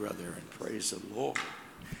Brother, and praise the Lord.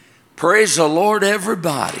 Praise the Lord,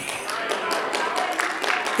 everybody.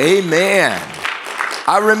 Amen.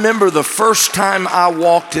 I remember the first time I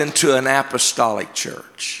walked into an apostolic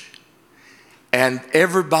church, and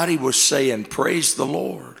everybody was saying, praise the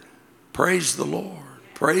Lord, praise the Lord,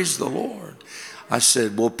 praise the Lord. I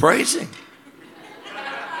said, well, praise Him.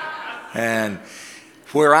 And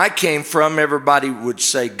where I came from, everybody would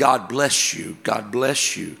say, God bless you, God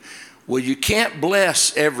bless you. Well, you can't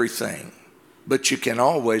bless everything, but you can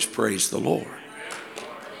always praise the Lord.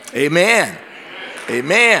 Amen.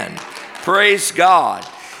 Amen. Praise God.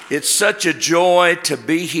 It's such a joy to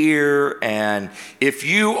be here. And if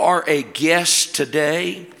you are a guest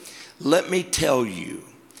today, let me tell you,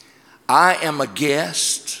 I am a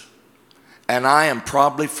guest, and I am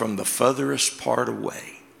probably from the furthest part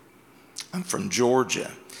away. I'm from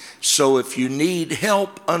Georgia. So if you need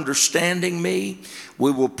help understanding me,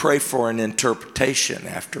 we will pray for an interpretation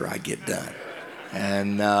after I get done.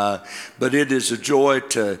 And but it is a joy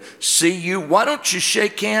to see you. Why don't you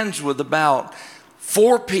shake hands with about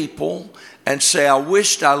 4 people and say, I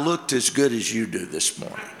wished I looked as good as you do this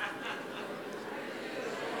morning.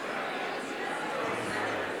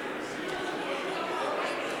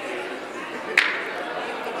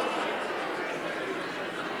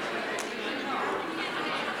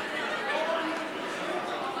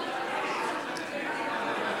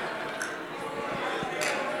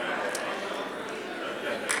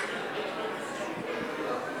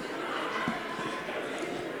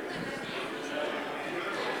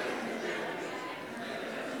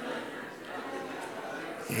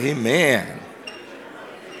 Amen.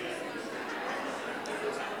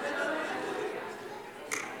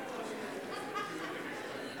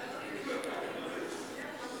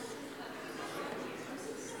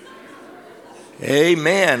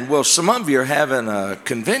 Amen. Well, some of you are having a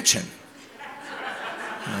convention.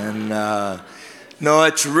 And no,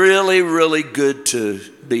 it's really, really good to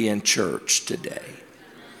be in church today.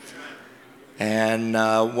 And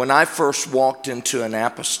when I first walked into an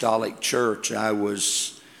apostolic church, I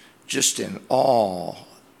was just in awe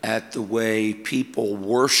at the way people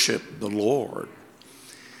worship the Lord.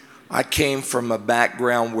 I came from a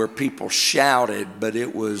background where people shouted, but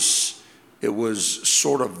it was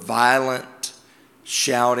sort of violent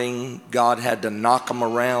shouting. God had to knock them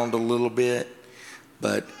around a little bit.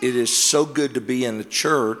 But it is so good to be in a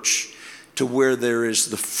church to where there is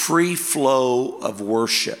the free flow of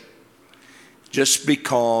worship, just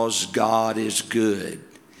because God is good.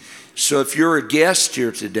 So if you're a guest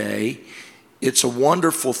here today, it's a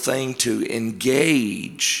wonderful thing to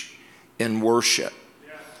engage in worship.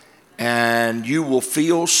 And you will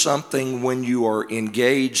feel something when you are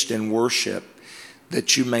engaged in worship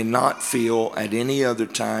that you may not feel at any other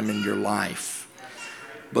time in your life.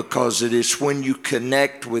 Because it is when you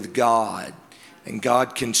connect with God, and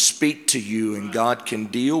God can speak to you, and God can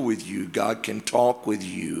deal with you, God can talk with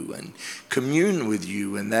you and commune with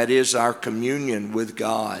you, and that is our communion with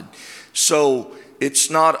God. So it's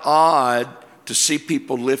not odd to see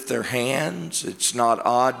people lift their hands. It's not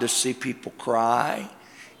odd to see people cry.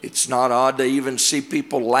 It's not odd to even see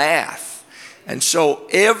people laugh. And so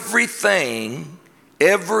everything,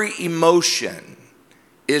 every emotion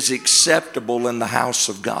is acceptable in the house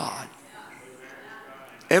of God.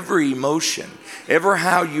 Every emotion, ever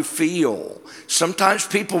how you feel. Sometimes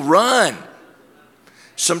people run.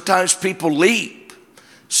 Sometimes people leap.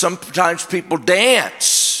 Sometimes people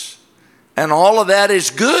dance. And all of that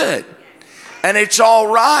is good. And it's all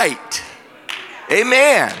right.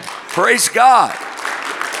 Amen. Praise God.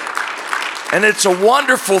 And it's a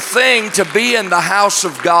wonderful thing to be in the house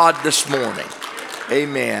of God this morning.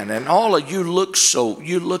 Amen. And all of you look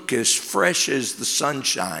as fresh as the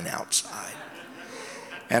sunshine outside.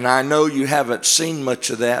 And I know you haven't seen much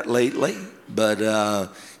of that lately, but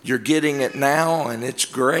you're getting it now, and it's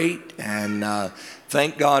great. And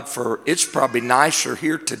thank God for, it's probably nicer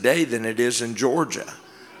here today than it is in Georgia.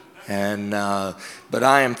 And but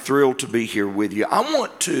I am thrilled to be here with you. I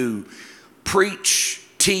want to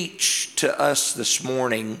teach to us this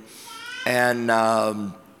morning, and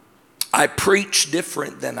I preach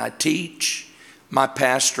different than I teach. My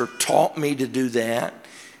pastor taught me to do that.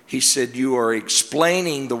 He said, you are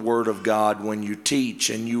explaining the Word of God when you teach,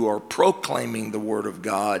 and you are proclaiming the Word of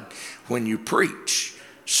God when you preach.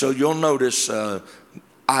 So you'll notice, I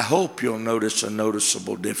hope you'll notice a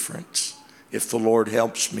noticeable difference if the Lord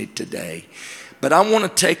helps me today. But I want to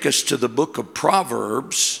take us to the book of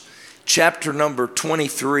Proverbs, chapter number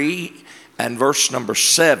 23 and verse number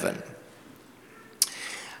 7.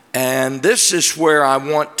 And this is where I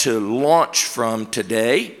want to launch from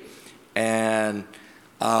today. And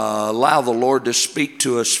allow the Lord to speak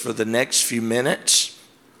to us for the next few minutes.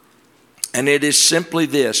 And it is simply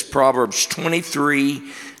this, Proverbs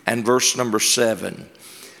 23 and verse number 7.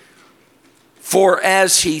 For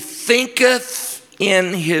as he thinketh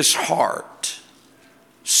in his heart,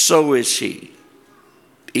 so is he.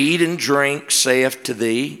 Eat and drink, saith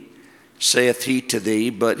he to thee,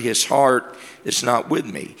 but his heart is not with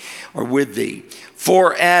me, or with thee.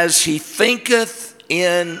 For as he thinketh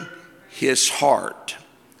in his heart,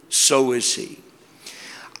 so is he.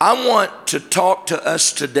 I want to talk to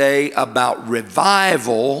us today about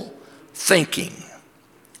revival thinking.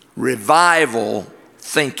 Revival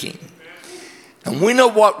thinking. And we know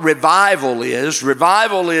what revival is.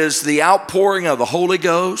 Revival is the outpouring of the Holy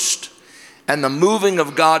Ghost and the moving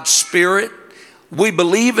of God's Spirit. We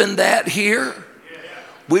believe in that here.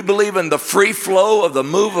 We believe in the free flow of the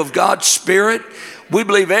move of God's Spirit. We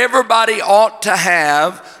believe everybody ought to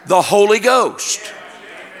have the Holy Ghost.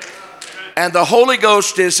 And the Holy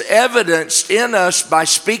Ghost is evidenced in us by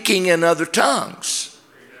speaking in other tongues.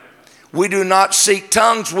 We do not seek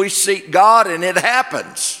tongues, we seek God, and it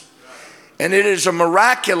happens. And it is a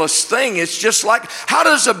miraculous thing. It's just like, how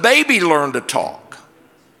does a baby learn to talk?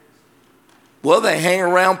 Well, they hang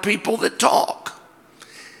around people that talk.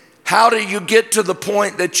 How do you get to the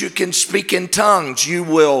point that you can speak in tongues? You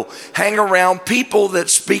will hang around people that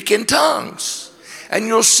speak in tongues. And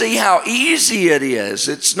you'll see how easy it is.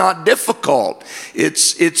 It's not difficult.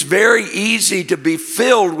 It's very easy to be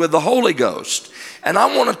filled with the Holy Ghost. And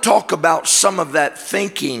I want to talk about some of that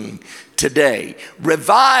thinking today.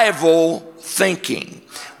 Revival thinking.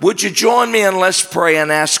 Would you join me and let's pray and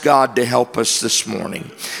ask God to help us this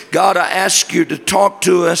morning. God, I ask you to talk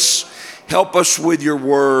to us. Help us with your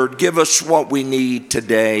word. Give us what we need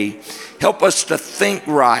today. Help us to think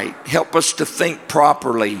right. Help us to think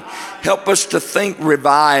properly. Help us to think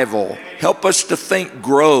revival. Help us to think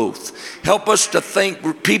growth. Help us to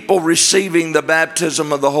think people receiving the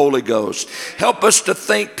baptism of the Holy Ghost. Help us to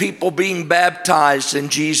think people being baptized in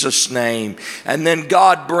Jesus' name. And then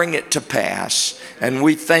God, bring it to pass. And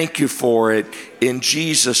we thank you for it in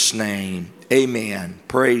Jesus' name. Amen.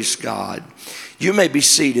 Praise God. You may be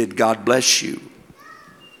seated. God bless you.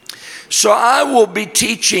 So I will be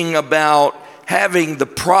teaching about having the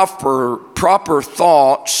proper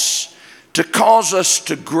thoughts to cause us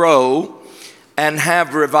to grow and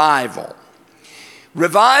have revival.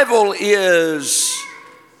 Revival is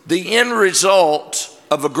the end result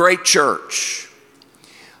of a great church.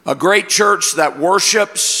 A great church that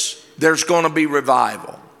worships, there's going to be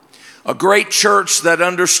revival. A great church that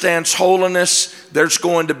understands holiness, there's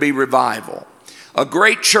going to be revival. A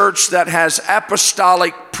great church that has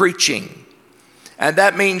apostolic preaching. And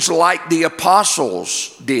that means like the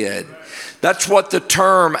apostles did. That's what the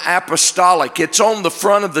term apostolic, it's on the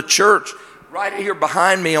front of the church, right here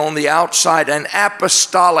behind me on the outside, an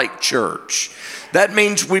apostolic church. That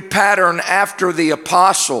means we pattern after the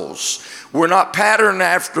apostles. We're not patterned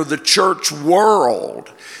after the church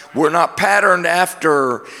world. We're not patterned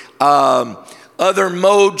after other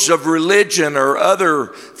modes of religion or other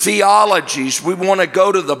theologies. We want to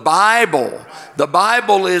go to the Bible. The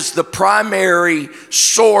Bible is the primary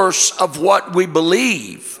source of what we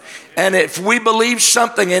believe. And if we believe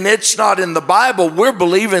something and it's not in the Bible, we're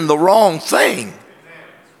believing the wrong thing.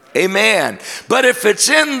 Amen. But if it's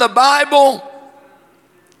in the Bible,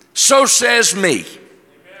 so says me.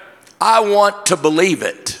 I want to believe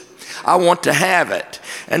it. I want to have it.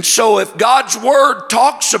 And so if God's word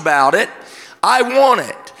talks about it, I want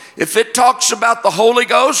it. If it talks about the Holy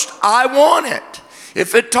Ghost, I want it.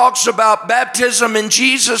 If it talks about baptism in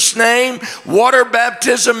Jesus' name, water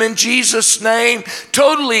baptism in Jesus' name,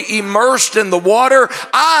 totally immersed in the water,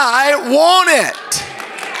 I want it.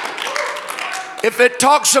 If it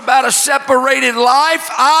talks about a separated life,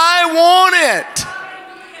 I want it.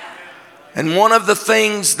 And one of the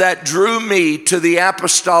things that drew me to the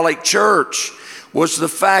apostolic church was the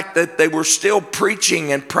fact that they were still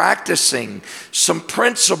preaching and practicing some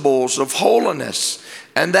principles of holiness.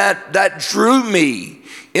 And that drew me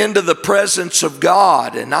into the presence of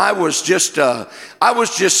God. And I was just a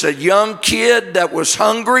young kid that was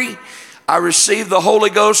hungry. I received the Holy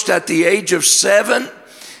Ghost at the age of 7.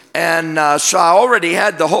 And so I already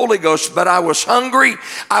had the Holy Ghost, but I was hungry.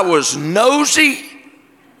 I was nosy.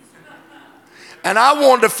 And I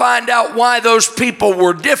wanted to find out why those people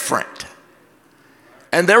were different.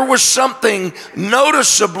 And there was something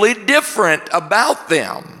noticeably different about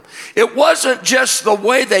them. It wasn't just the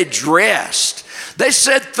way they dressed. They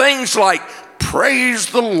said things like, "Praise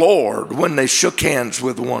the Lord," when they shook hands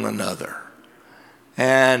with one another.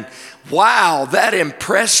 And wow, that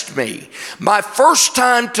impressed me. My first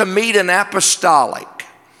time to meet an apostolic,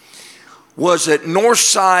 was at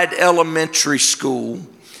Northside Elementary School.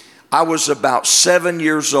 I was about 7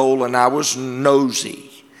 years old, and I was nosy.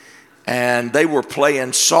 And they were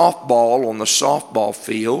playing softball on the softball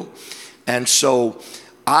field. And so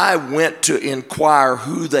I went to inquire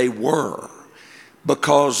who they were,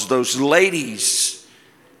 because those ladies,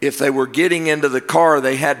 if they were getting into the car,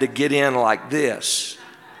 they had to get in like this,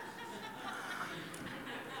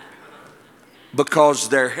 because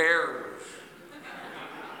their hair was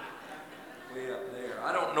way up there.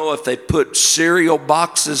 I don't know if they put cereal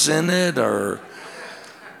boxes in it or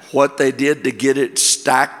what they did to get it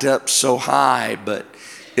stacked up so high, but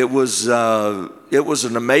it was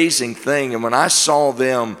an amazing thing. And when I saw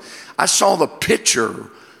them, I saw the picture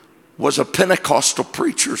was a Pentecostal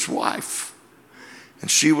preacher's wife. And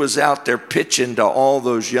she was out there pitching to all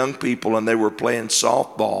those young people, and they were playing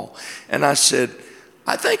softball. And I said,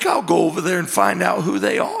 I think I'll go over there and find out who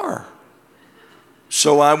they are.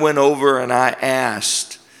 So I went over and I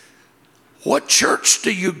asked, what church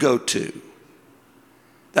do you go to?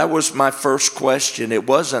 That was my first question. It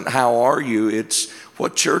wasn't, how are you? It's,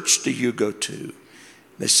 what church do you go to?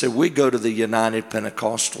 They said, we go to the United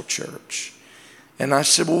Pentecostal Church. And I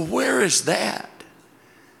said, well, where is that?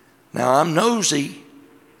 Now, I'm nosy,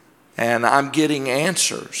 and I'm getting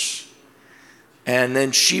answers. And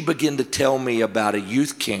then she began to tell me about a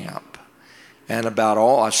youth camp and about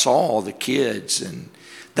I saw all the kids. And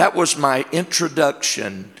that was my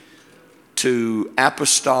introduction to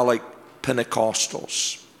apostolic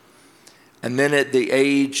Pentecostals. And then at the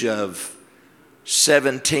age of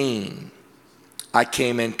 17, I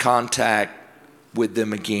came in contact with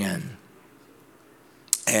them again.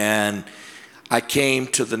 And I came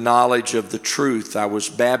to the knowledge of the truth. I was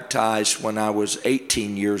baptized when I was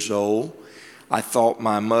 18 years old. I thought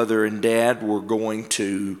my mother and dad were going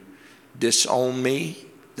to disown me.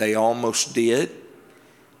 They almost did.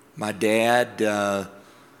 My dad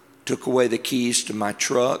took away the keys to my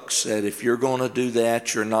truck, said, if you're going to do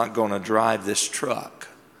that, you're not going to drive this truck.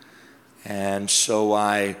 And so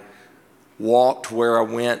I walked where I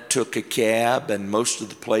went, took a cab, and most of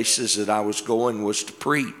the places that I was going was to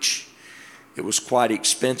preach. It was quite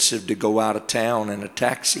expensive to go out of town in a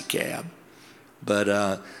taxi cab. But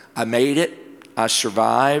I made it. I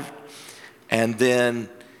survived. And then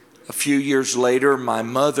a few years later, my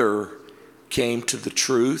mother came to the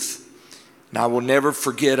truth. And I will never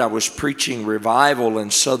forget, I was preaching revival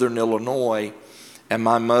in Southern Illinois, and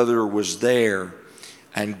my mother was there.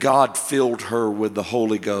 And God filled her with the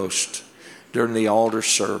Holy Ghost during the altar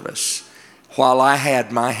service while I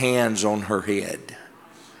had my hands on her head.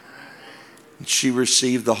 And she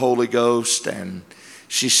received the Holy Ghost, and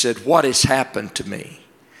she said, what has happened to me?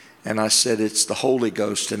 And I said, it's the Holy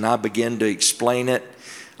Ghost. And I began to explain it.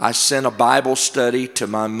 I sent a Bible study to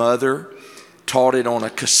my mother, taught it on a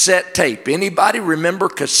cassette tape. Anybody remember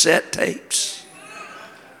cassette tapes?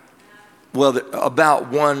 Well,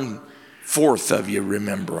 about 1/4 of you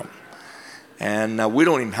remember them. And we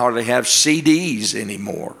don't even hardly have CDs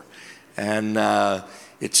anymore. And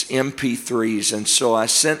it's MP3s. And so I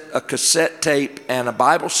sent a cassette tape and a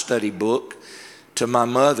Bible study book to my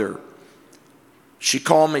mother. She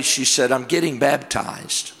called me. She said, I'm getting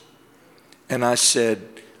baptized. And I said,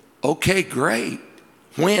 okay, great.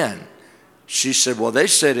 When? She said, well, they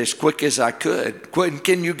said as quick as I could. When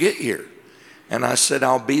can you get here? And I said,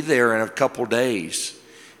 I'll be there in a couple days.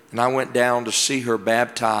 And I went down to see her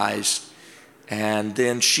baptized. And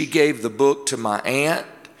then she gave the book to my aunt,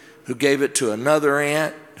 who gave it to another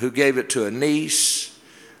aunt, who gave it to a niece,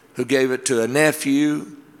 who gave it to a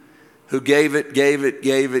nephew, who gave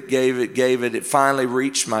it. It finally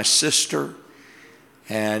reached my sister,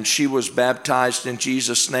 and she was baptized in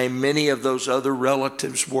Jesus' name. Many of those other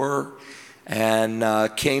relatives were, and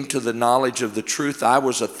came to the knowledge of the truth. I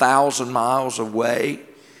was 1,000 miles away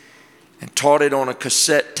and taught it on a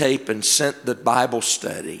cassette tape and sent the Bible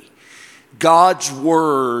study. God's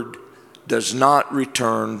word does not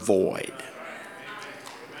return void.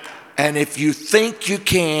 And if you think you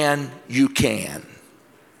can, you can.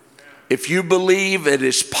 If you believe it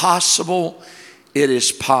is possible, it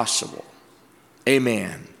is possible.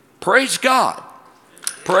 Amen. Praise God.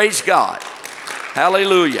 Praise God.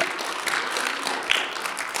 Hallelujah.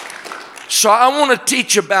 So I want to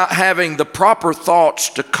teach about having the proper thoughts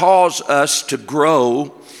to cause us to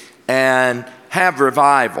grow and have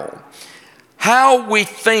revival. How we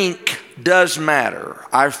think does matter.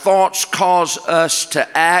 Our thoughts cause us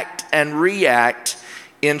to act and react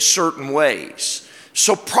in certain ways.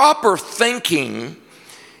 So proper thinking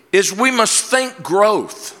is we must think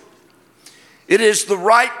growth. It is the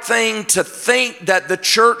right thing to think that the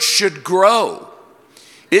church should grow.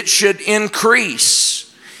 It should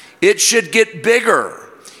increase. It should get bigger.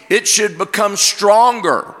 It should become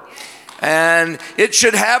stronger. And it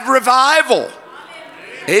should have revival.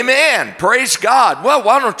 Amen. Praise God. Well,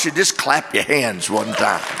 why don't you just clap your hands one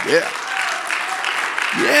time? Yeah.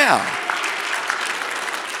 Yeah.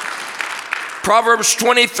 Proverbs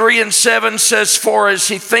 23:7 says, for as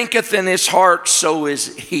he thinketh in his heart, so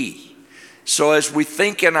is he. So as we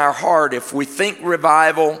think in our heart, if we think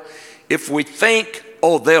revival, if we think,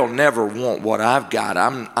 oh, they'll never want what I've got.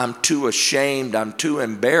 I'm too ashamed. I'm too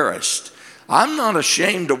embarrassed. I'm not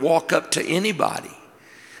ashamed to walk up to anybody.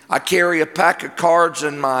 I carry a pack of cards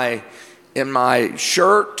in my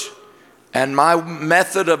shirt, and my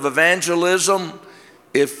method of evangelism,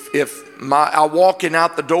 if I walking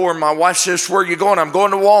out the door and my wife says, where are you going? I'm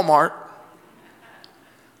going to Walmart.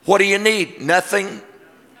 What do you need? Nothing.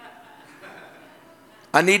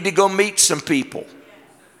 I need to go meet some people.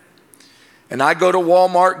 And I go to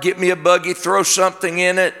Walmart, get me a buggy, throw something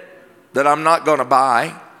in it that I'm not going to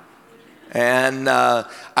buy. And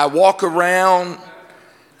I walk around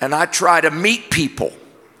and I try to meet people.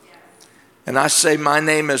 And I say, my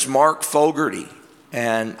name is Mark Fogarty.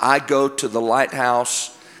 And I go to the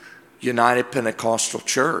Lighthouse United Pentecostal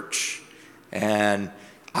Church, and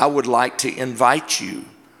I would like to invite you.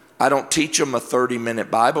 I don't teach them a 30-minute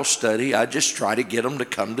Bible study. I just try to get them to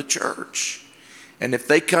come to church. And if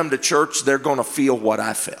they come to church, they're going to feel what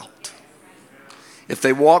I felt. If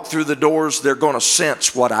they walk through the doors, they're going to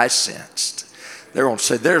sense what I sensed. They're going to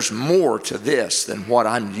say, there's more to this than what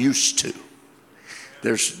I'm used to.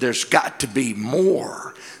 There's got to be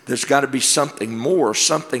more. There's got to be something more,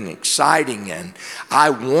 something exciting, and I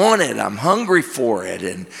want it. I'm hungry for it,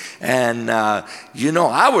 and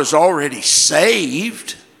I was already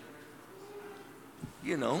saved.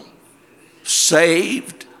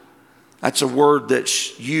 Saved. That's a word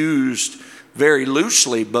that's used very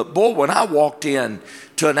loosely, but boy, when I walked in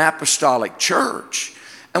to an apostolic church,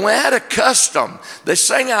 and we had a custom. They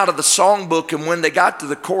sang out of the songbook, and when they got to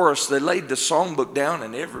the chorus, they laid the songbook down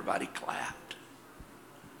and everybody clapped.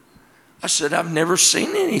 I said, I've never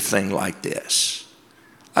seen anything like this.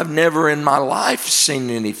 I've never in my life seen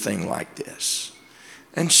anything like this.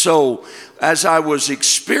 And so as I was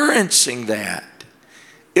experiencing that,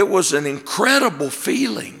 it was an incredible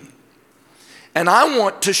feeling. And I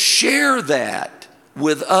want to share that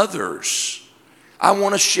with others. I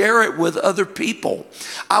want to share it with other people.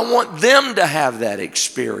 I want them to have that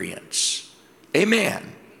experience.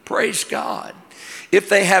 Amen. Praise God. If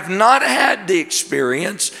they have not had the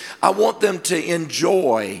experience, I want them to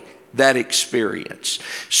enjoy that experience.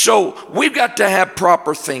 So we've got to have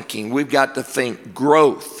proper thinking. We've got to think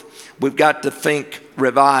growth. We've got to think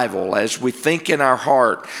revival as we think in our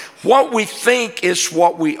heart. What we think is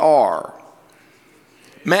what we are.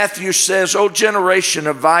 Matthew says, O generation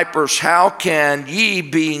of vipers, how can ye,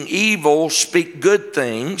 being evil, speak good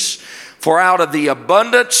things? For out of the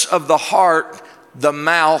abundance of the heart, the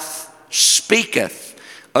mouth speaketh.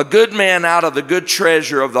 A good man out of the good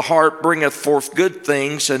treasure of the heart bringeth forth good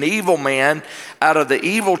things. An evil man out of the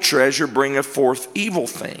evil treasure bringeth forth evil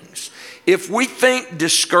things. If we think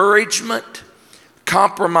discouragement,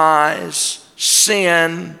 compromise,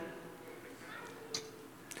 sin,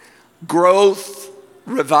 growth,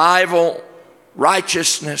 revival,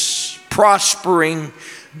 righteousness, prospering,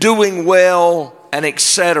 doing well, and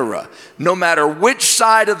etc. No matter which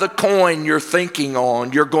side of the coin you're thinking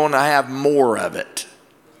on, you're going to have more of it.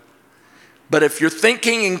 But if you're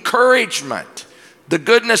thinking encouragement, the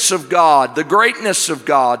goodness of God, the greatness of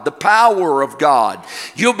God, the power of God,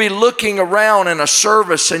 you'll be looking around in a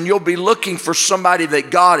service and you'll be looking for somebody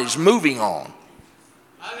that God is moving on.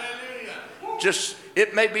 Hallelujah.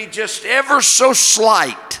 It may be just ever so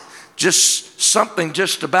slight, just something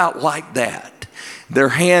just about like that. Their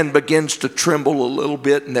hand begins to tremble a little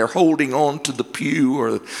bit and they're holding on to the pew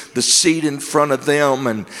or the seat in front of them,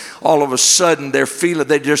 and all of a sudden they're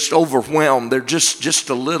just overwhelmed. They're just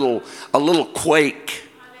a little quake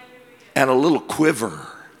and a little quiver.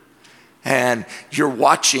 And you're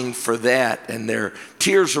watching for that, and their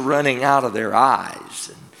tears are running out of their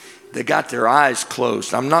eyes. They got their eyes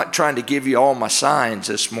closed. I'm not trying to give you all my signs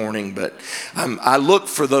this morning, but I look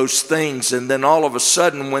for those things, and then all of a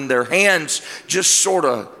sudden when their hands just sort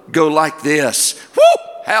of go like this, whoo,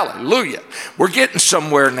 hallelujah, we're getting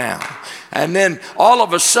somewhere now. And then all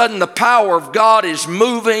of a sudden the power of God is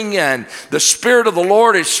moving and the Spirit of the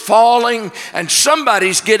Lord is falling, and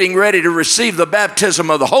somebody's getting ready to receive the baptism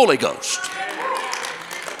of the Holy Ghost.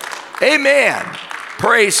 Amen.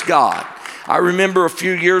 Praise God. I remember a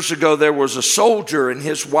few years ago there was a soldier and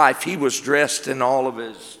his wife. He was dressed in all of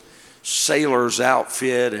his sailor's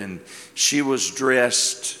outfit, and she was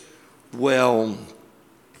dressed well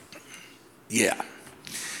Yeah.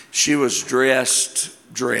 She was dressed,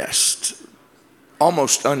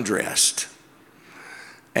 almost undressed.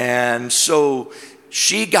 And so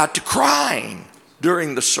she got to crying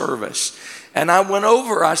during the service. And I went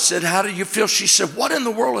over, I said, how do you feel? She said, what in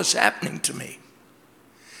the world is happening to me?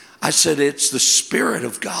 I said, it's the Spirit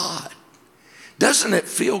of God. Doesn't it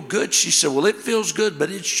feel good? She said, well, it feels good,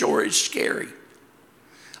 but it sure is scary.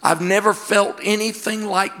 I've never felt anything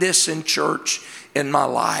like this in church in my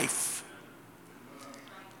life.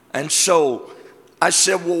 And so I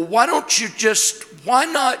said, well, why not just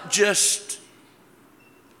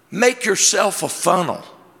make yourself a funnel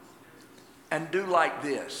and do like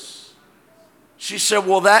this? She said,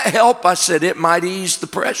 will that help? I said, it might ease the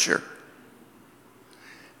pressure.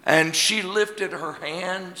 And she lifted her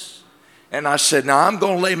hands, and I said, now I'm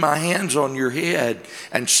going to lay my hands on your head,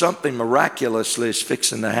 and something miraculously is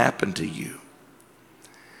fixing to happen to you.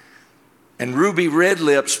 And Ruby Red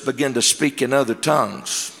Lips began to speak in other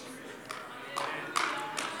tongues.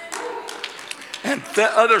 And the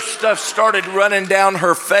other stuff started running down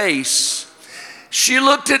her face. She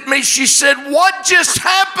looked at me, she said, what just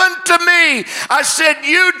happened to me? I said,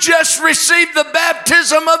 you just received the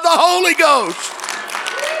baptism of the Holy Ghost.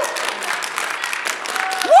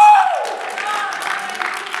 Woo!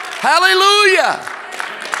 Hallelujah.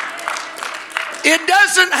 It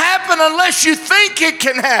doesn't happen unless you think it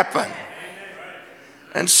can happen.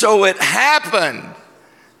 And so it happened.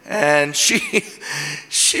 And she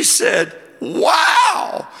said,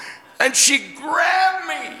 wow. And she grabbed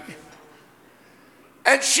me.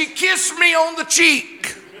 And she kissed me on the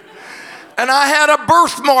cheek. And I had a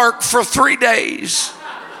birthmark for 3 days.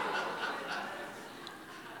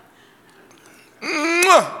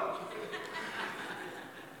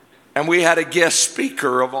 And we had a guest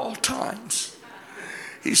speaker of all times.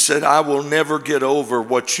 He said, I will never get over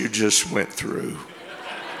what you just went through.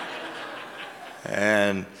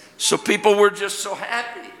 And so people were just so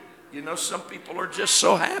happy. You know, some people are just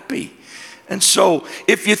so happy. And so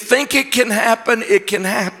if you think it can happen, it can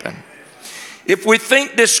happen. If we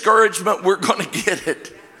think discouragement, we're going to get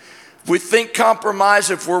it. If we think compromise,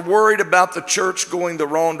 if we're worried about the church going the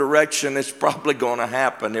wrong direction, it's probably going to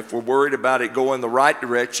happen. If we're worried about it going the right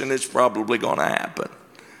direction, it's probably going to happen.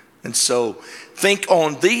 And so think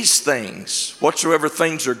on these things. Whatsoever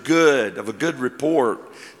things are good, of a good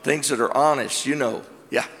report, things that are honest, you know.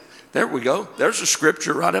 Yeah, there we go. There's a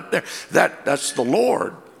scripture right up there. That's the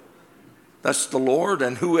Lord. That's the Lord,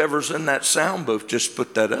 and whoever's in that sound booth, just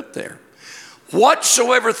put that up there.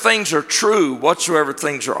 Whatsoever things are true, whatsoever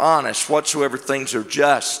things are honest, whatsoever things are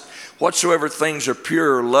just, whatsoever things are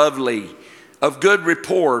pure, lovely, of good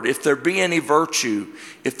report, if there be any virtue,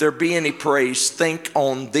 if there be any praise, think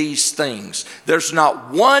on these things. There's not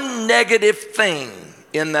one negative thing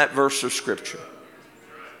in that verse of Scripture.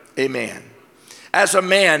 Amen. As a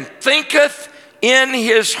man thinketh in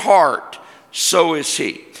his heart, so is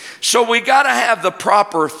he. So we got to have the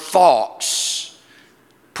proper thoughts,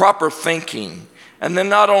 proper thinking. And then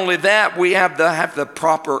not only that, we have to have the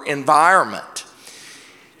proper environment.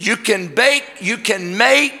 You can bake, you can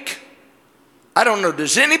make, I don't know,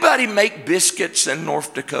 does anybody make biscuits in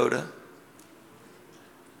North Dakota?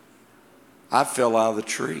 I fell out of the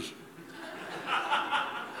tree.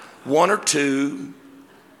 One or two,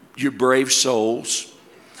 you brave souls.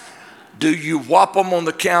 Do you whop them on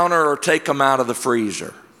the counter or take them out of the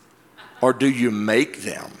freezer? Or do you make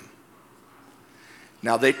them?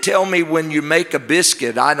 Now they tell me when you make a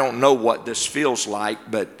biscuit, I don't know what this feels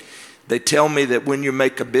like, but they tell me that when you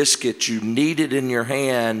make a biscuit, you knead it in your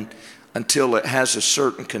hand until it has a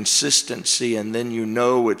certain consistency, and then you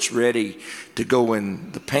know it's ready to go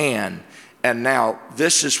in the pan. And now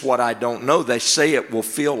this is what I don't know. They say it will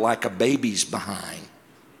feel like a baby's behind.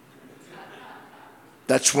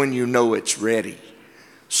 That's when you know it's ready.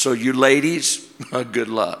 So you ladies, good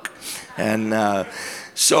luck. And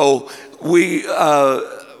so we,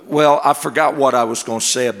 I forgot what I was going to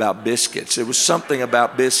say about biscuits. It was something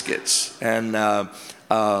about biscuits. And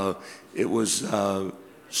it was,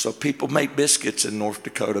 so people make biscuits in North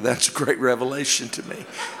Dakota. That's a great revelation to me.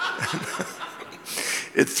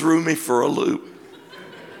 It threw me for a loop.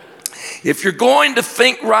 If you're going to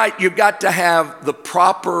think right, you've got to have the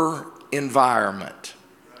proper environment.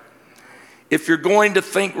 If you're going to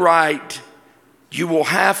think right, you will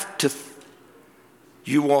have to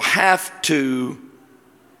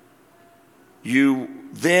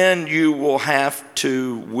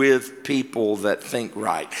with people that think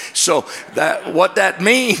right. So what that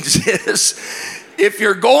means is, if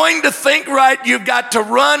you're going to think right, you've got to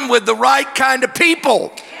run with the right kind of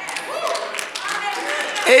people.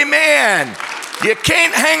 Amen. You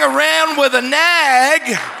can't hang around with a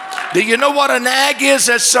nag. Do you know what a nag is?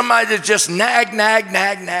 That's somebody that just nag,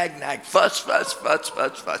 fuss,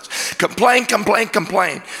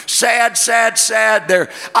 complain, sad.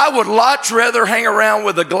 I would lots rather hang around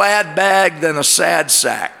with a glad bag than a sad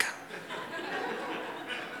sack.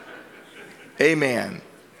 Amen.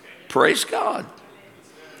 Praise God.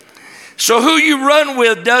 So who you run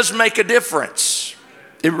with does make a difference.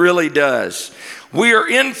 It really does. We are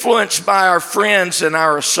influenced by our friends and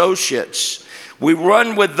our associates. We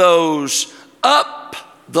run with those up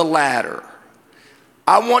the ladder.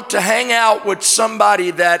 I want to hang out with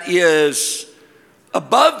somebody that is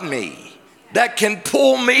above me, that can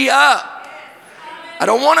pull me up. I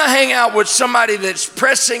don't want to hang out with somebody that's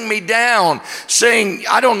pressing me down, saying,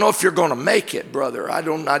 I don't know if you're going to make it, brother.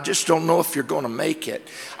 I just don't know if you're going to make it.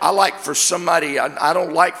 I like for somebody, I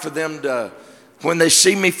don't like for them to, when they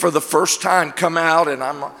see me for the first time, come out and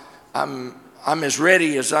I'm as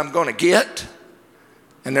ready as I'm going to get.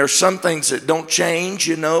 And there's some things that don't change,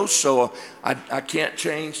 so I can't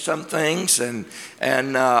change some things. And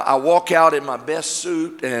I walk out in my best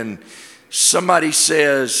suit and somebody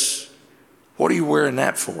says, what are you wearing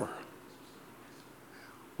that for?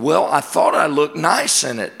 Well, I thought I looked nice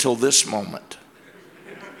in it till this moment.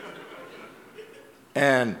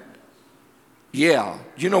 And yeah,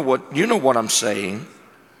 you know what I'm saying.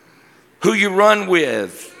 Who you run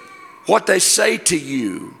with, what they say to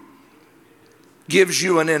you, gives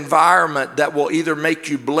you an environment that will either make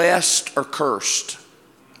you blessed or cursed.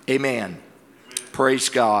 Amen. Praise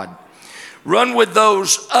God. Run with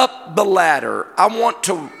those up the ladder. I want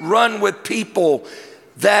to run with people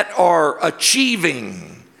that are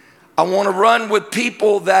achieving. I want to run with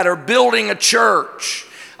people that are building a church.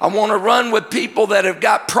 I want to run with people that have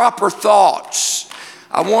got proper thoughts.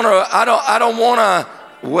 I don't want to,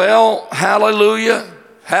 well, hallelujah.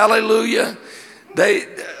 Hallelujah.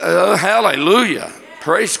 Hallelujah.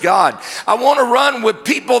 Praise God. I want to run with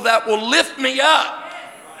people that will lift me up.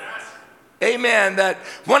 Amen. That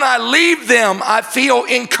when I leave them, I feel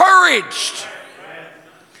encouraged.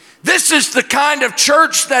 This is the kind of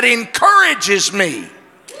church that encourages me.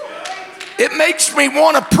 It makes me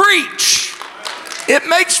want to preach. It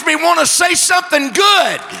makes me want to say something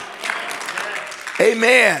good.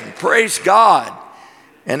 Amen. Praise God.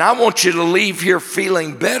 And I want you to leave here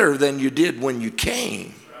feeling better than you did when you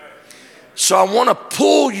came. So I want to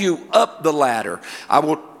pull you up the ladder. I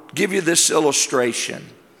will give you this illustration.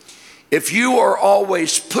 If you are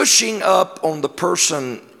always pushing up on the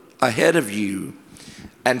person ahead of you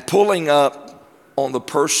and pulling up on the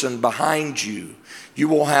person behind you, you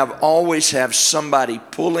will always have somebody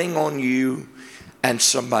pulling on you and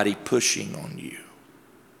somebody pushing on you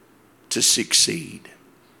to succeed.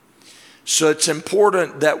 So it's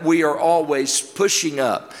important that we are always pushing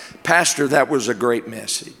up. Pastor, that was a great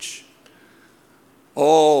message.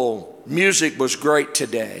 Oh, music was great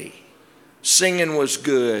today. Singing was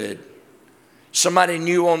good. Somebody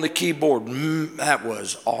new on the keyboard. That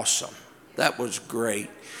was awesome. That was great.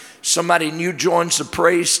 Somebody new joins the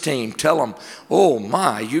praise team. Tell them, oh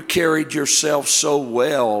my, you carried yourself so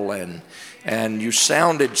well and you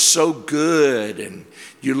sounded so good and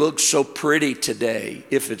you look so pretty today.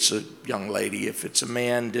 If it's a young lady, if it's a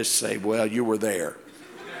man, just say, well, you were there.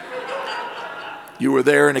 You were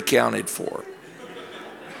there and accounted for it.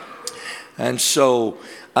 And so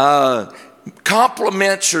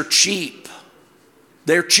compliments are cheap.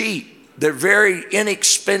 They're cheap. They're very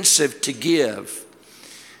inexpensive to give.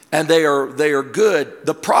 And they are good.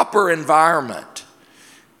 The proper environment.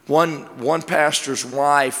 One pastor's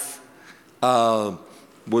wife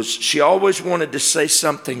she always wanted to say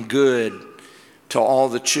something good to all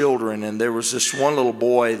the children. And there was this one little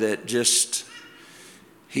boy that just,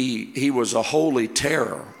 he was a holy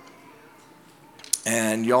terror.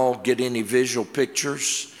 And y'all get any visual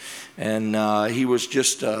pictures? And he was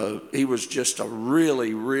just a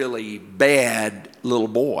really, really bad little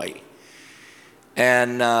boy.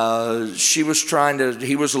 And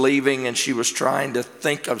he was leaving and she was trying to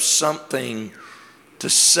think of something to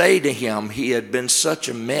say to him. He had been such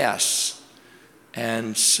a mess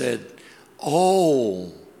and said,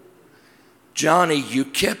 oh, Johnny, you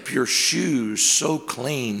kept your shoes so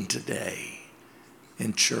clean today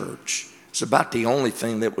in church. It's about the only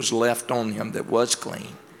thing that was left on him that was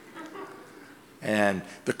clean. And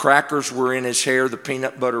the crackers were in his hair. The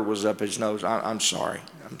peanut butter was up his nose. I'm sorry.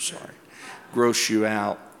 Gross you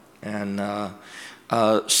out. And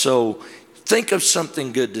so think of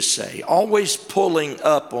something good to say. Always pulling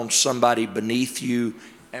up on somebody beneath you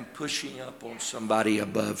and pushing up on somebody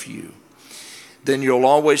above you. Then you'll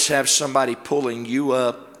always have somebody pulling you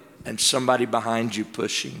up and somebody behind you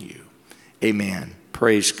pushing you. Amen.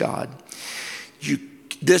 Praise God. You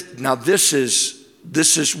This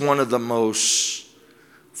is one of the most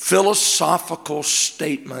philosophical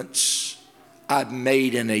statements I've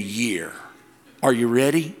made in a year. Are you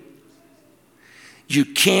ready? You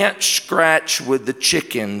can't scratch with the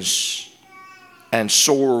chickens and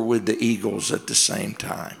soar with the eagles at the same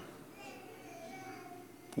time.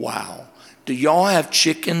 Wow. Do y'all have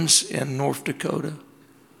chickens in North Dakota?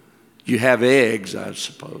 You have eggs, I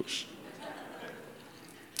suppose.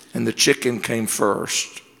 And the chicken came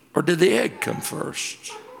first. Or did the egg come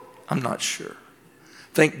first? I'm not sure.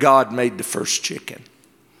 Thank God made the first chicken.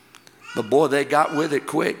 But boy, they got with it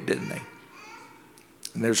quick, didn't they?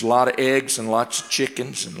 And there's a lot of eggs and lots of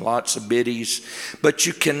chickens and lots of biddies. But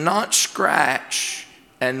you cannot scratch.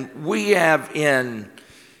 And we have in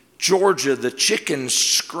Georgia, the chickens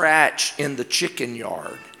scratch in the chicken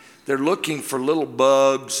yard. They're looking for little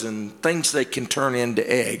bugs and things they can turn into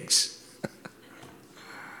eggs.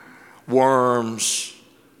 Worms,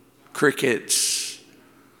 crickets,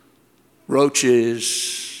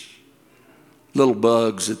 roaches, little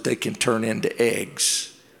bugs that they can turn into eggs.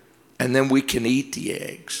 And then we can eat the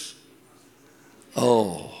eggs.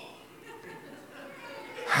 Oh,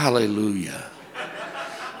 hallelujah.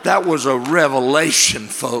 That was a revelation,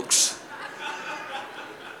 folks.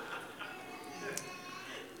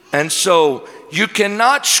 And so you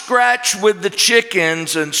cannot scratch with the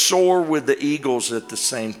chickens and soar with the eagles at the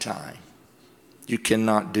same time. You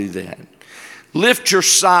cannot do that. Lift your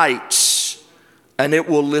sights and it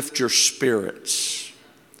will lift your spirits.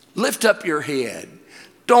 Lift up your head.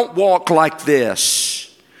 Don't walk like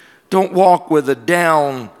this. Don't walk with a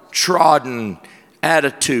downtrodden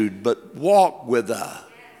attitude, but walk with a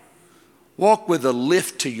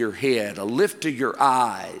lift to your head, a lift to your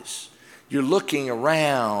eyes. You're looking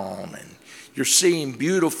around and you're seeing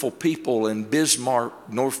beautiful people in Bismarck,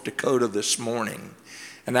 North Dakota this morning.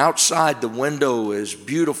 And outside the window is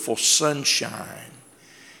beautiful sunshine.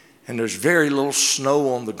 And there's very little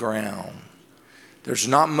snow on the ground. There's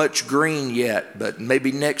not much green yet, but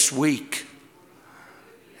maybe next week.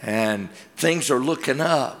 And things are looking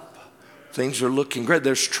up. Things are looking great.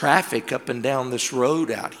 There's traffic up and down this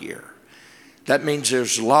road out here. That means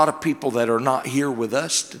there's a lot of people that are not here with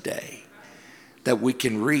us today that we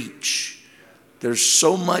can reach. There's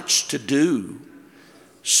so much to do.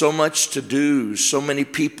 So much to do, so many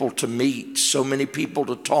people to meet, so many people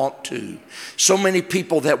to talk to, so many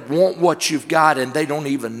people that want what you've got and they don't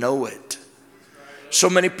even know it.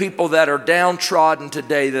 So many people that are downtrodden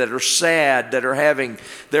today, that are sad, that are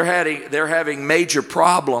having major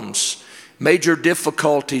problems, major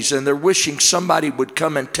difficulties, and they're wishing somebody would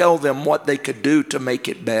come and tell them what they could do to make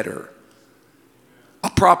it better.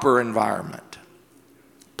 A proper environment.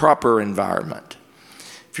 Proper environment.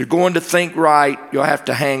 If you're going to think right, you'll have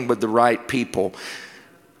to hang with the right people.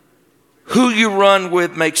 Who you run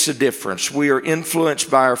with makes a difference. We are influenced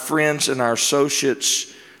by our friends and our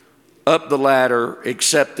associates. Up the ladder,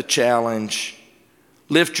 accept the challenge,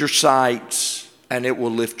 lift your sights, and it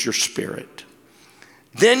will lift your spirit.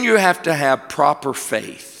 Then you have to have proper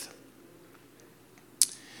faith.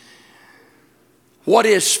 What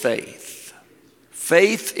is faith?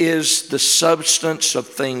 Faith is the substance of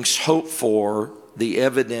things hoped for, the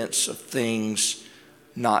evidence of things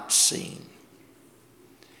not seen.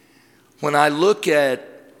 When I look at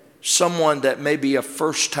someone that may be a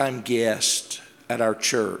first-time guest at our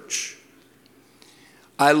church,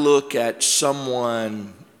 I look at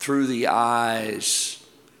someone through the eyes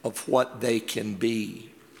of what they can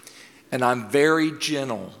be. And I'm very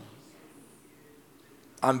gentle.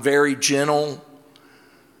 I'm very gentle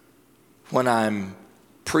when I'm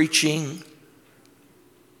preaching.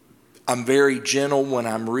 I'm very gentle when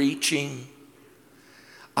I'm reaching.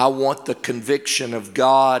 I want the conviction of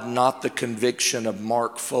God, not the conviction of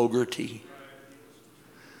Mark Fogarty.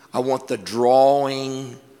 I want the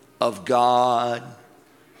drawing of God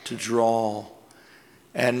to draw.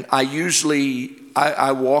 And I usually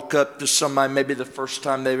walk up to somebody, maybe the first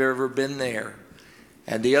time they've ever been there.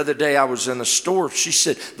 And the other day I was in a store. She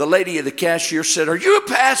said, the lady at the cashier said, "Are you a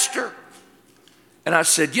pastor?" And I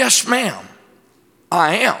said, "Yes, ma'am,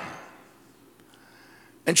 I am."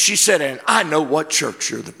 And she said, "And I know what church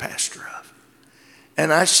you're the pastor of."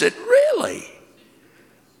 And I said, "Really?"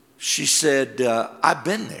 She said, "I've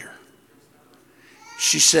been there."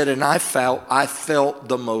 She said, and I felt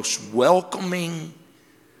the most welcoming,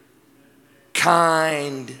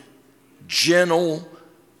 kind, gentle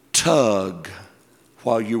tug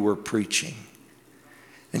while you were preaching.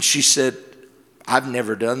 And she said, "I've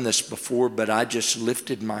never done this before, but I just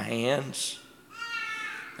lifted my hands.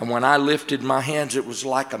 And when I lifted my hands, it was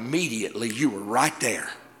like immediately you were right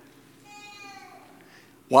there."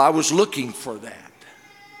 Well, I was looking for that.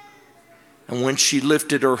 And when she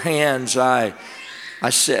lifted her hands, I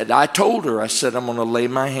told her, I'm going to lay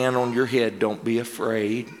my hand on your head. Don't be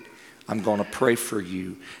afraid. I'm going to pray for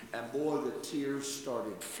you. And boy, the tears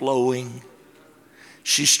started flowing.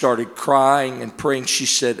 She started crying and praying. She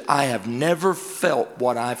said, I have never felt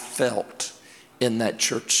what I felt in that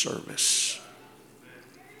church service.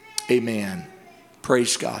 Amen.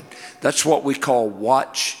 Praise God. That's what we call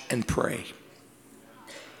watch and pray.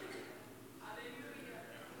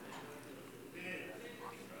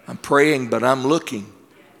 I'm praying, but I'm looking.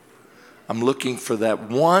 I'm looking for that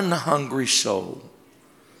one hungry soul.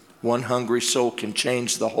 One hungry soul can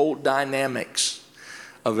change the whole dynamics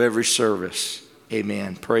of every service.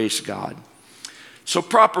 Amen. Praise God. So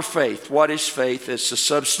proper faith. What is faith? It's the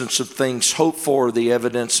substance of things hoped for, the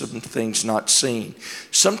evidence of things not seen.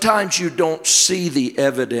 Sometimes you don't see the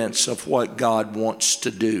evidence of what God wants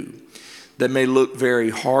to do. They may look very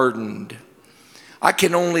hardened. I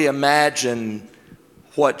can only imagine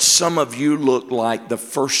what some of you looked like the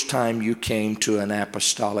first time you came to an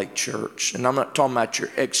apostolic church. And I'm not talking about your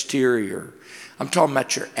exterior. I'm talking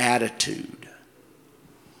about your attitude.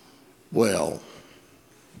 Well,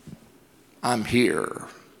 I'm here.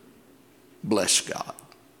 Bless God.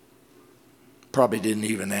 Probably didn't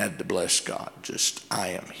even add the bless God. Just, I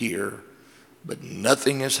am here, but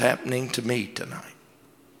nothing is happening to me tonight.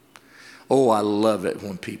 Oh, I love it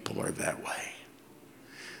when people are that way.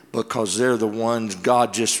 Because they're the ones,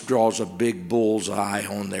 God just draws a big bullseye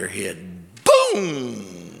on their head.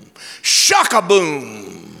 Boom!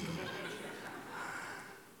 Shaka-boom!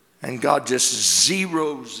 And God just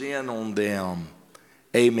zeroes in on them.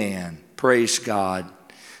 Amen. Praise God.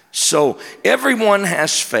 So everyone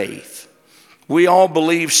has faith. We all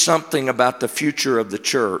believe something about the future of the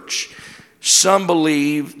church. Some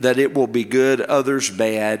believe that it will be good, others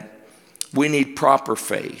bad. We need proper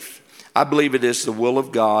faith. I believe it is the will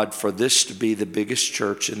of God for this to be the biggest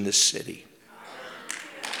church in this city.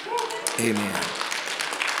 Amen.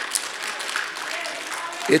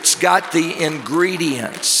 It's got the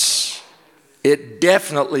ingredients. It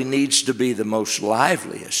definitely needs to be the most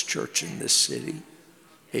liveliest church in this city.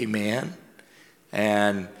 Amen.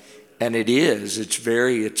 And it is.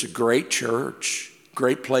 It's a great church,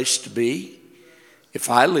 great place to be. If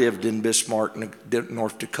I lived in Bismarck,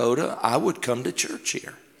 North Dakota, I would come to church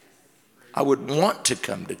here. I would want to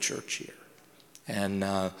come to church here. And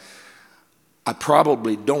I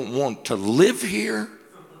probably don't want to live here,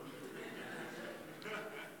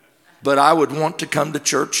 but I would want to come to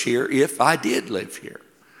church here if I did live here.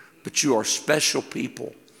 But you are special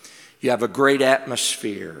people. You have a great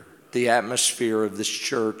atmosphere. The atmosphere of this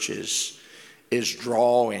church is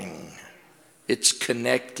drawing. It's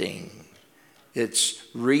connecting. It's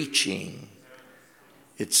reaching.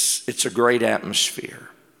 It's a great atmosphere.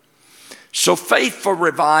 So faith for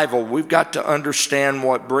revival, we've got to understand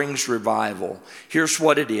what brings revival. Here's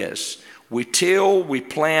what it is. We till, we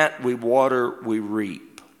plant, we water, we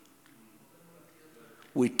reap.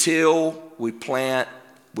 We till, we plant,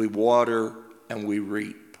 we water, and we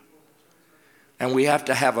reap. And we have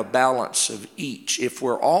to have a balance of each. If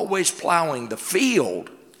we're always plowing the field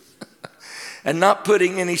and not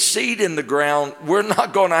putting any seed in the ground, we're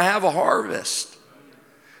not going to have a harvest.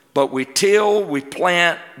 But we till, we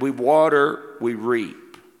plant, we water, we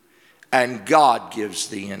reap. And God gives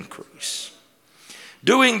the increase.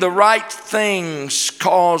 Doing the right things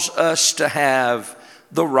cause us to have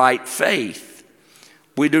the right faith.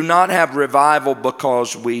 We do not have revival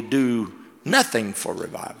because we do nothing for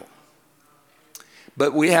revival.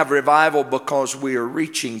 But we have revival because we are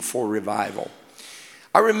reaching for revival.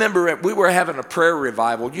 I remember we were having a prayer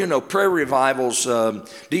revival. You know, prayer revivals, do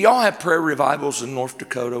y'all have prayer revivals in North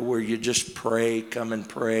Dakota where you just pray, come and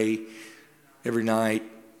pray every night?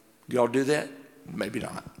 Do y'all do that? Maybe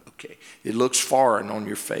not. Okay. It looks foreign on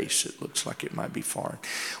your face. It looks like it might be foreign.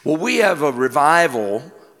 Well, we have a revival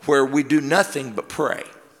where we do nothing but pray.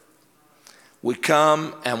 We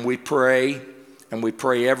come and we pray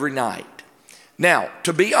every night. Now,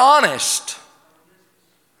 to be honest,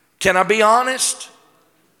 can I be honest?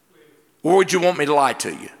 Or would you want me to lie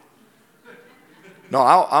to you? No,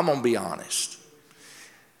 I'm going to be honest.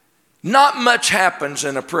 Not much happens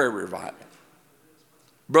in a prayer revival.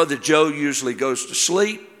 Brother Joe usually goes to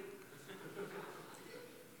sleep.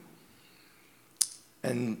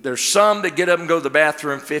 And there's some that get up and go to the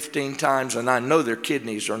bathroom 15 times, and I know their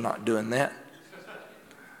kidneys are not doing that.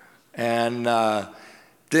 And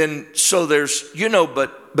then, so there's,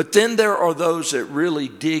 but then there are those that really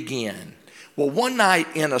dig in. Well, one night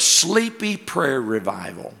in a sleepy prayer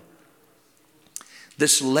revival,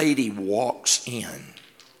 this lady walks in.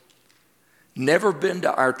 Never been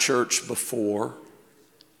to our church before.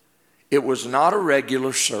 It was not a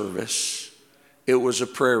regular service. It was a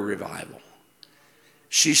prayer revival.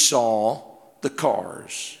 She saw the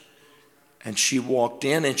cars. And she walked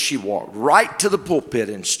in and she walked right to the pulpit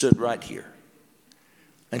and stood right here.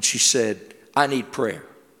 And she said, I need prayer.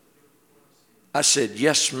 I said,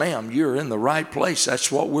 yes, ma'am, you're in the right place.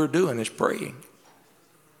 That's what we're doing, is praying.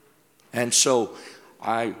 And so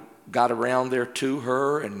I got around there to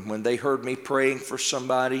her, and when they heard me praying for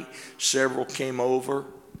somebody, several came over.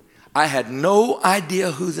 I had no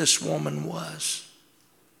idea who this woman was.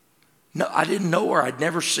 No, I didn't know her. I'd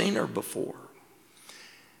never seen her before.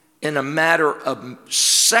 In a matter of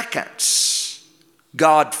seconds,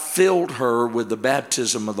 God filled her with the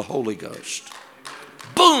baptism of the Holy Ghost.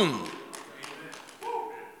 Boom!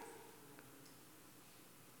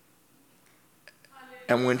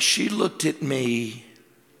 And when she looked at me,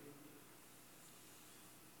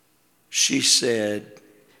 she said,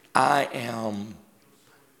 I am,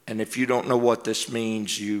 and if you don't know what this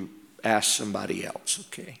means, you ask somebody else,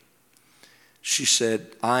 okay? She said,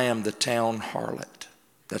 I am the town harlot.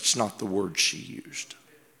 That's not the word she used.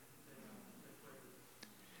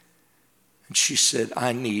 And she said,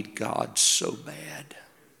 I need God so bad.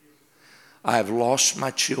 I have lost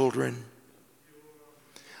my children.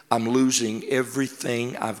 I'm losing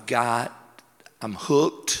everything I've got. I'm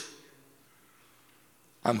hooked.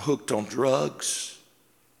 I'm hooked on drugs.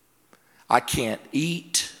 I can't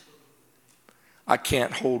eat. I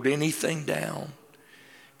can't hold anything down.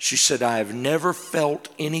 She said, I have never felt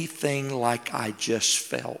anything like I just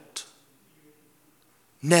felt.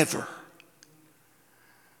 Never.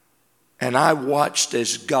 And I watched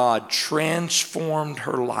as God transformed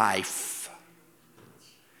her life.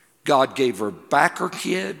 God gave her back her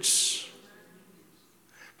kids.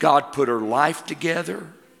 God put her life together.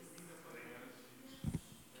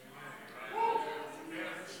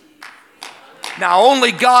 Now,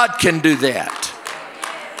 only God can do that.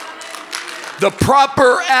 The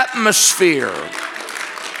proper atmosphere.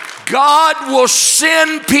 God will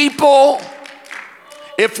send people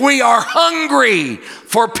if we are hungry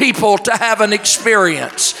for people to have an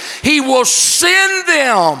experience. He will send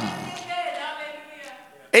them.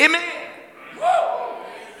 Amen.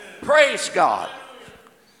 Praise God.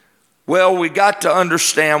 Well, we got to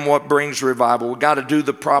understand what brings revival. We got to do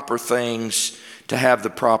the proper things to have the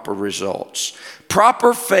proper results.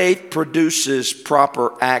 Proper faith produces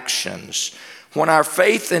proper actions. When our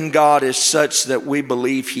faith in God is such that we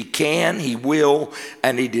believe He can, He will,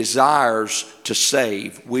 and He desires to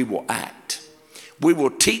save, we will act. We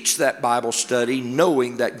will teach that Bible study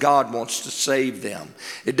knowing that God wants to save them.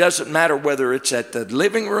 It doesn't matter whether it's at the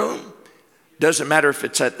living room. Doesn't matter if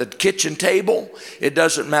it's at the kitchen table. It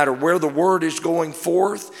doesn't matter where the word is going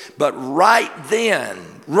forth. But right then,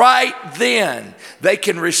 they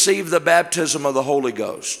can receive the baptism of the Holy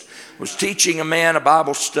Ghost. I was teaching a man a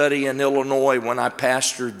Bible study in Illinois when I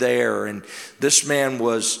pastored there. And this man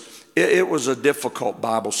it was a difficult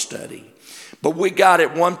Bible study. But we got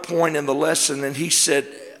at one point in the lesson and he said,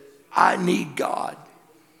 I need God.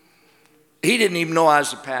 He didn't even know I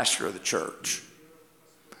was the pastor of the church.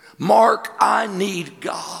 Mark, I need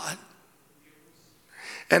God.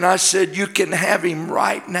 And I said, you can have Him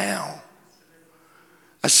right now.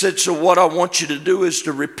 I said, so what I want you to do is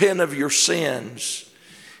to repent of your sins.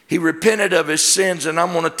 He repented of his sins, and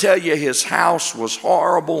I'm going to tell you, his house was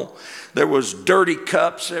horrible. There was dirty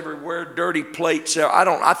cups everywhere, dirty plates.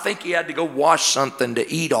 I think he had to go wash something to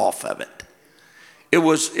eat off of it.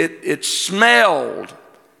 It smelled.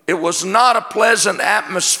 It was not a pleasant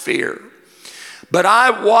atmosphere. But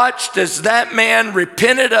I watched as that man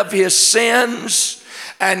repented of his sins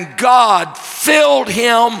and God filled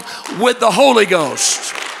him with the Holy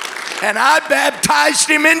Ghost. And I baptized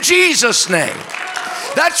him in Jesus' name.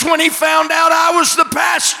 That's when he found out I was the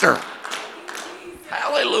pastor.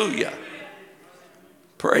 Hallelujah.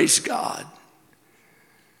 Praise God.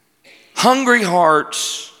 Hungry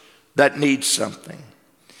hearts that need something.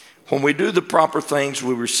 When we do the proper things,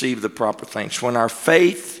 we receive the proper things. When our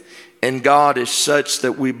faith in God is such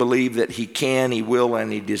that we believe that He can, He will,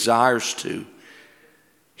 and He desires to,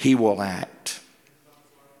 He will act.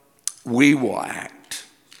 We will act.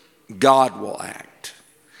 God will act.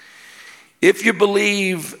 If you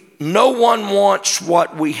believe no one wants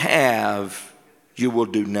what we have, you will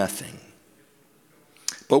do nothing.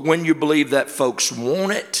 But when you believe that folks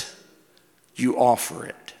want it, you offer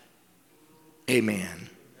it. Amen.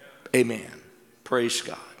 Amen. Praise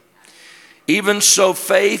God. Even so,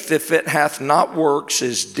 faith, if it hath not works,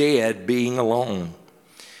 is dead, being alone.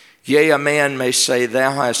 Yea, a man may say,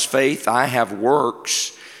 thou hast faith, I have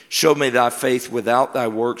works. Show me thy faith without thy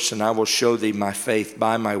works, and I will show thee my faith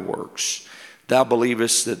by my works. thou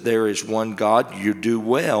believest that there is one God, you do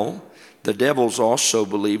well. The devils also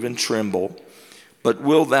believe and tremble. But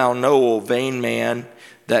wilt thou know, O vain man,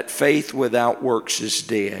 that faith without works is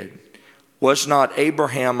dead? Was not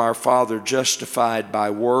Abraham our father justified by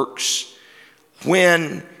works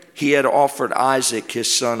when he had offered Isaac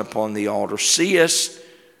his son upon the altar? Seest,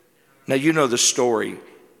 now you know the story.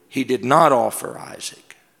 He did not offer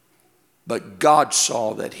Isaac, but God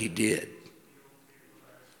saw that he did.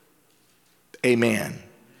 Amen.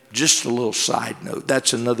 Just a little side note.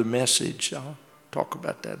 That's another message. I'll talk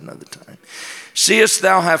about that another time. Seest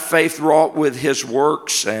thou have faith wrought with his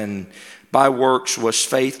works, and by works was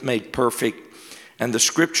faith made perfect. And the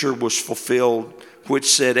scripture was fulfilled, which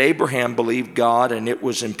said, Abraham believed God, and it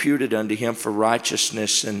was imputed unto him for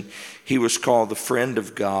righteousness, and he was called the friend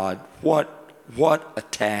of God. What a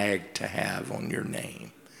tag to have on your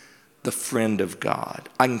name. The friend of God.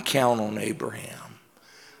 I can count on Abraham.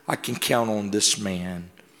 I can count on this man.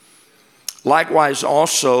 Likewise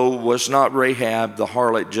also was not Rahab the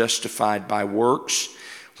harlot justified by works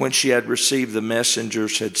when she had received the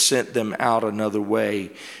messengers, had sent them out another way?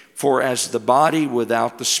 For as the body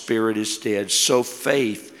without the spirit is dead, so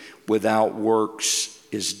faith without works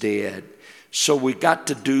is dead. So we've got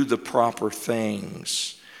to do the proper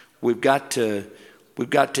things. We've got to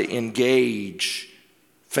engage.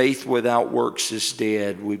 Faith without works is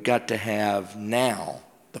dead. We've got to have now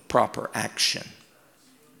the proper action.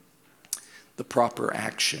 The proper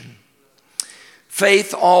action.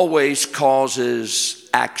 Faith always causes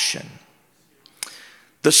action.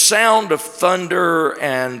 The sound of thunder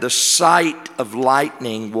and the sight of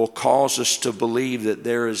lightning will cause us to believe that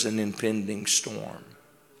there is an impending storm.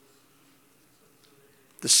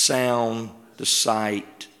 The sound, the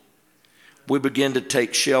sight. We begin to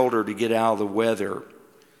take shelter to get out of the weather.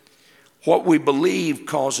 What we believe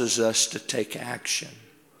causes us to take action.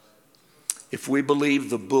 If we believe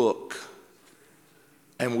the book,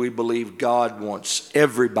 and we believe God wants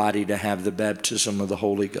everybody to have the baptism of the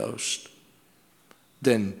Holy Ghost,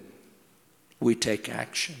 then we take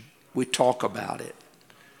action. We talk about it.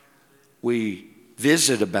 We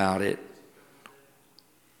visit about it.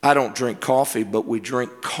 I don't drink coffee, but we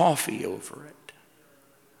drink coffee over it.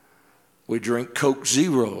 We drink Coke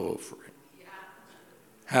Zero over it.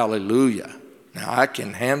 Hallelujah. Now I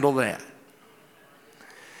can handle that.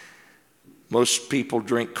 Most people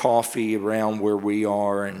drink coffee around where we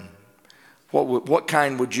are, and what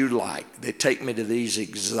kind would you like? They take me to these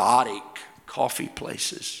exotic coffee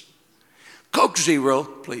places. Coke Zero,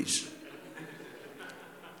 please.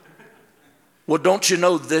 Well, don't you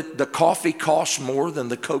know that the coffee costs more than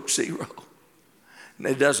the Coke Zero?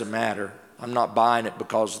 It doesn't matter. I'm not buying it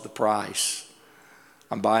because of the price.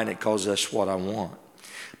 I'm buying it because that's what I want.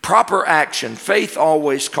 Proper action. Faith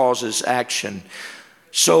always causes action.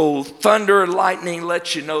 So thunder and lightning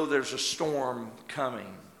lets you know there's a storm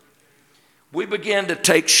coming. We begin to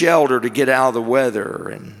take shelter to get out of the weather,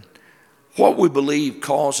 and what we believe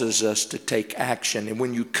causes us to take action. And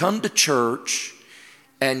when you come to church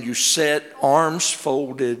and you sit arms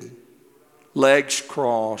folded, legs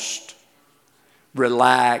crossed,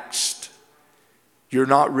 relaxed, you're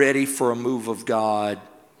not ready for a move of God,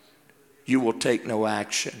 you will take no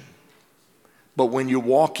action. But when you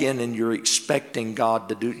walk in and you're expecting God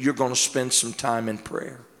to do, you're going to spend some time in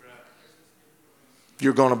prayer.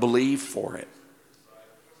 You're going to believe for it.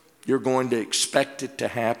 You're going to expect it to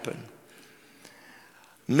happen.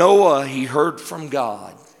 Noah, he heard from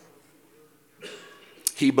God.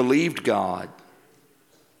 He believed God.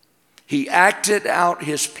 He acted out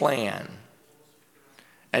his plan,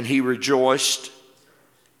 and he rejoiced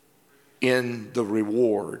in the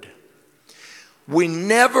reward. We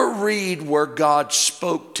never read where God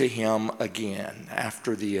spoke to him again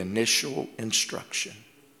after the initial instruction.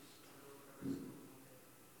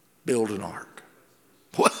 Build an ark.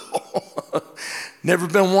 Well, never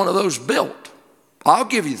been one of those built. I'll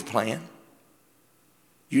give you the plan.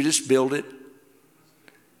 You just build it,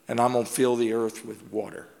 and I'm going to fill the earth with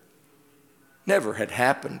water. Never had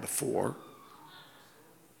happened before,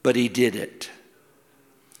 but he did it.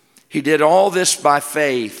 He did all this by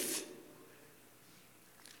faith.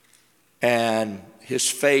 And his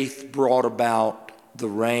faith brought about the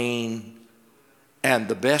rain, and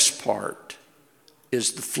the best part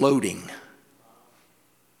is the floating.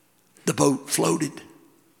 The boat floated.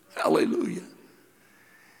 Hallelujah.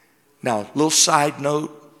 Now, little side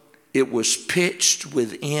note, it was pitched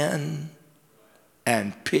within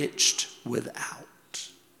and pitched without.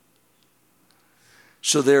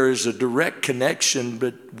 So there is a direct connection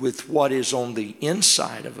with what is on the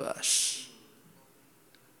inside of us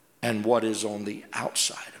and what is on the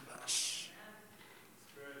outside of us.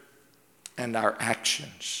 and our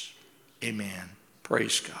actions. Amen.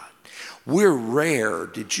 Praise God. We're rare.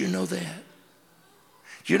 Did you know that?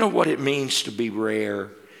 You know what it means to be rare?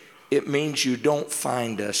 It means you don't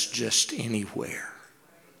find us just anywhere.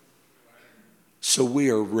 So we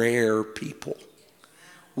are rare people.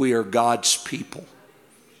 We are God's people.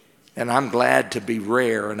 And I'm glad to be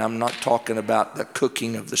rare, and I'm not talking about the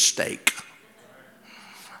cooking of the steak.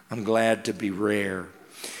 I'm glad to be rare.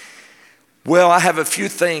 Well, I have a few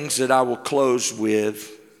things that I will close with.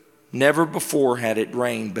 Never before had it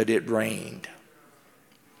rained, but it rained.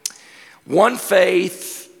 One,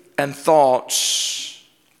 faith and thoughts,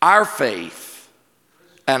 our faith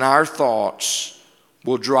and our thoughts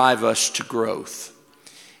will drive us to growth.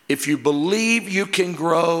 If you believe you can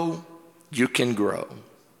grow, you can grow.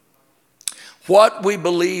 What we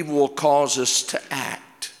believe will cause us to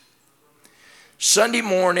act. Sunday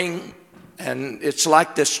morning, and it's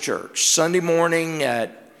like this church, Sunday morning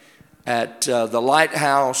at the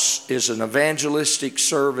Lighthouse is an evangelistic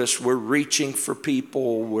service. We're reaching for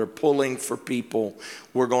people. We're pulling for people.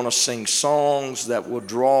 We're going to sing songs that will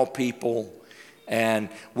draw people. And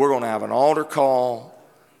we're going to have an altar call.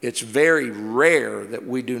 It's very rare that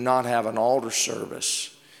we do not have an altar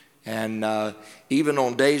service. And even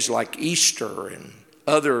on days like Easter and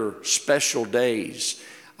other special days,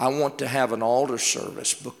 I want to have an altar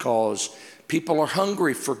service because people are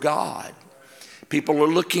hungry for God. People are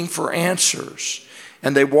looking for answers.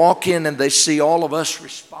 And they walk in and they see all of us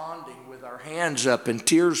responding with our hands up and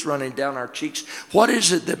tears running down our cheeks. What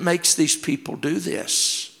is it that makes these people do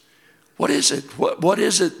this? What is it? What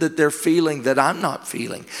is it that they're feeling that I'm not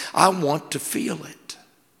feeling? I want to feel it.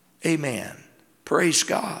 Amen. Praise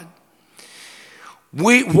God.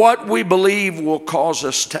 What we believe will cause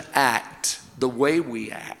us to act the way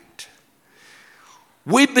we act.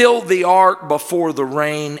 We build the ark before the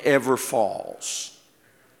rain ever falls.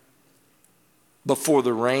 Before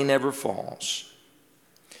the rain ever falls.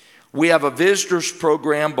 We have a visitors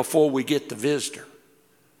program before we get the visitor.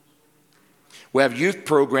 We have youth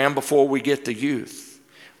program before we get the youth.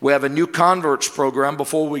 We have a new converts program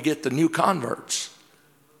before we get the new converts.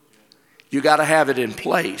 You got to have it in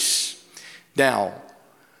place. Now,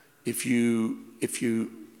 if you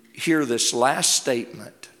hear this last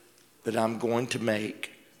statement that I'm going to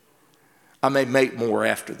make, I may make more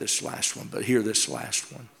after this last one, but hear this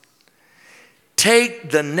last one. Take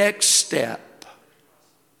the next step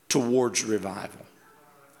towards revival.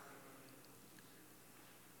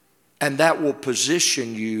 And that will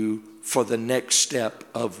position you for the next step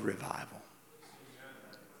of revival.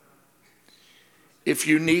 If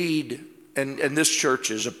you need, and this church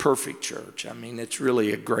is a perfect church. I mean, it's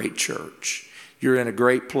really a great church. You're in a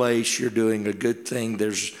great place. You're doing a good thing.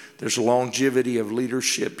 There's longevity of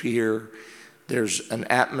leadership here. There's an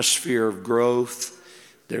atmosphere of growth.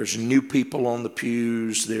 There's new people on the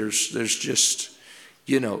pews. There's just,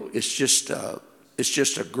 it's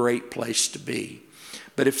just a great place to be.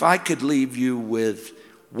 But if I could leave you with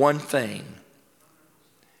one thing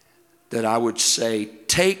that I would say,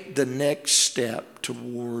 take the next step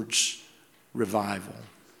towards revival.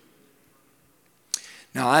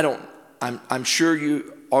 Now, I'm sure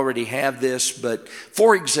you already have this, but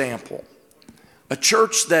for example, a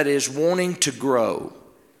church that is wanting to grow,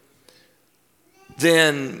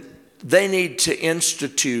 then they need to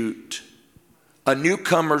institute a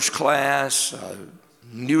newcomers class, a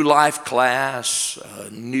new life class, a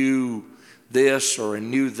new this or a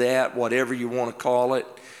new that, whatever you want to call it.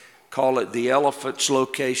 Call it the elephant's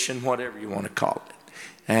location, whatever you want to call it.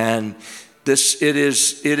 And it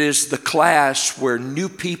is the class where new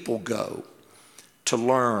people go to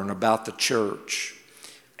learn about the church.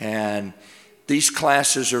 And these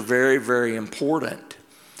classes are very, very important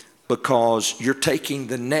because you're taking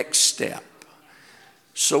the next step.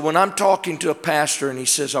 So when I'm talking to a pastor and he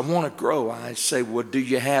says, I want to grow, I say, well, do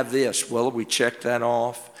you have this? Well, we check that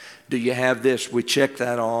off. Do you have this? We check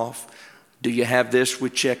that off. Do you have this? We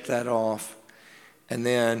check that off. And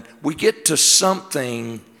then we get to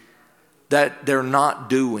something that they're not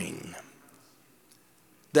doing.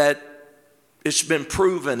 That it's been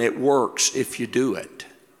proven it works if you do it.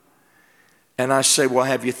 And I say, well,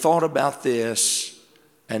 have you thought about this?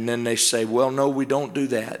 And then they say, well, no, we don't do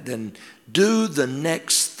that. Then do the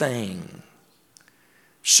next thing.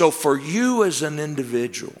 So for you as an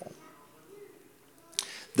individual,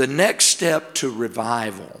 the next step to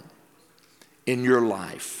revival in your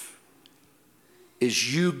life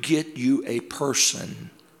is you get you a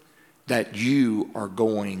person that you are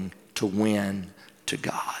going to win to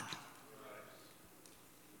God.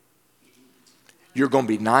 You're going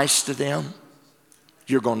to be nice to them.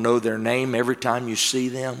 You're going to know their name every time you see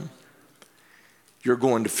them. You're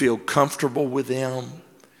going to feel comfortable with them.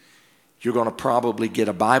 You're going to probably get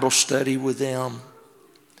a Bible study with them.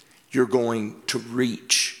 You're going to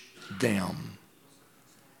reach them.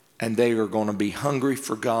 And they are going to be hungry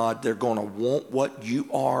for God. They're going to want what you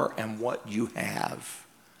are and what you have.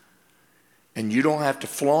 And you don't have to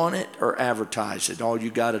flaunt it or advertise it. All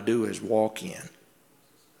you got to do is walk in.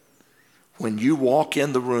 When you walk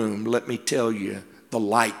in the room, let me tell you, the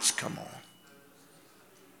lights come on.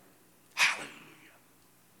 Hallelujah.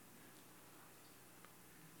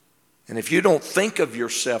 And if you don't think of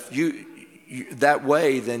yourself you that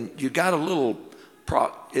way, then you got a little,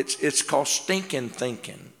 it's called stinking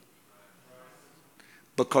thinking.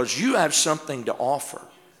 Because you have something to offer.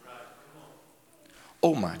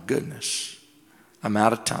 Oh my goodness, I'm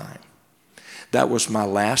out of time. That was my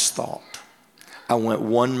last thought. I went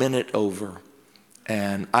 1 minute over,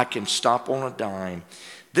 and I can stop on a dime.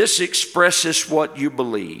 This expresses what you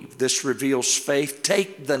believe. This reveals faith.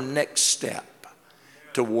 Take the next step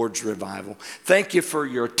towards revival. Thank you for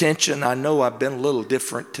your attention. I know I've been a little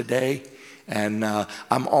different today, and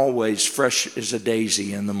I'm always fresh as a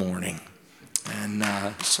daisy in the morning. And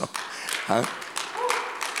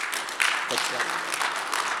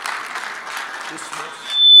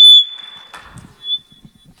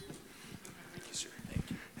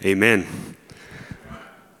Amen.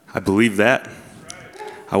 I believe that.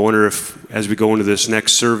 I wonder if, as we go into this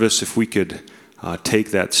next service, if we could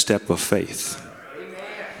take that step of faith.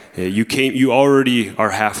 Yeah, you already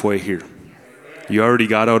are halfway here. You already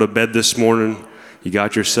got out of bed this morning. You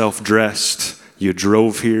got yourself dressed. You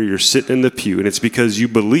drove here. You're sitting in the pew, and it's because you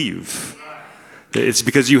believe. It's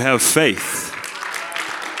because you have faith.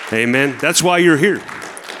 Amen. That's why you're here.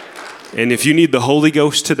 And if you need the Holy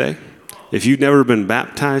Ghost today, if you've never been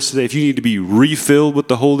baptized today, if you need to be refilled with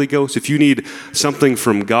the Holy Ghost, if you need something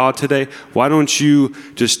from God today, why don't you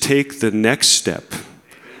just take the next step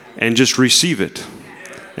and just receive it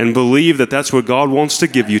and believe that that's what God wants to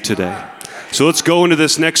give you today. So let's go into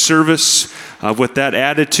this next service with that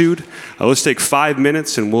attitude. Let's take 5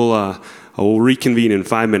 minutes, and we'll reconvene in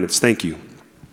 5 minutes. Thank you.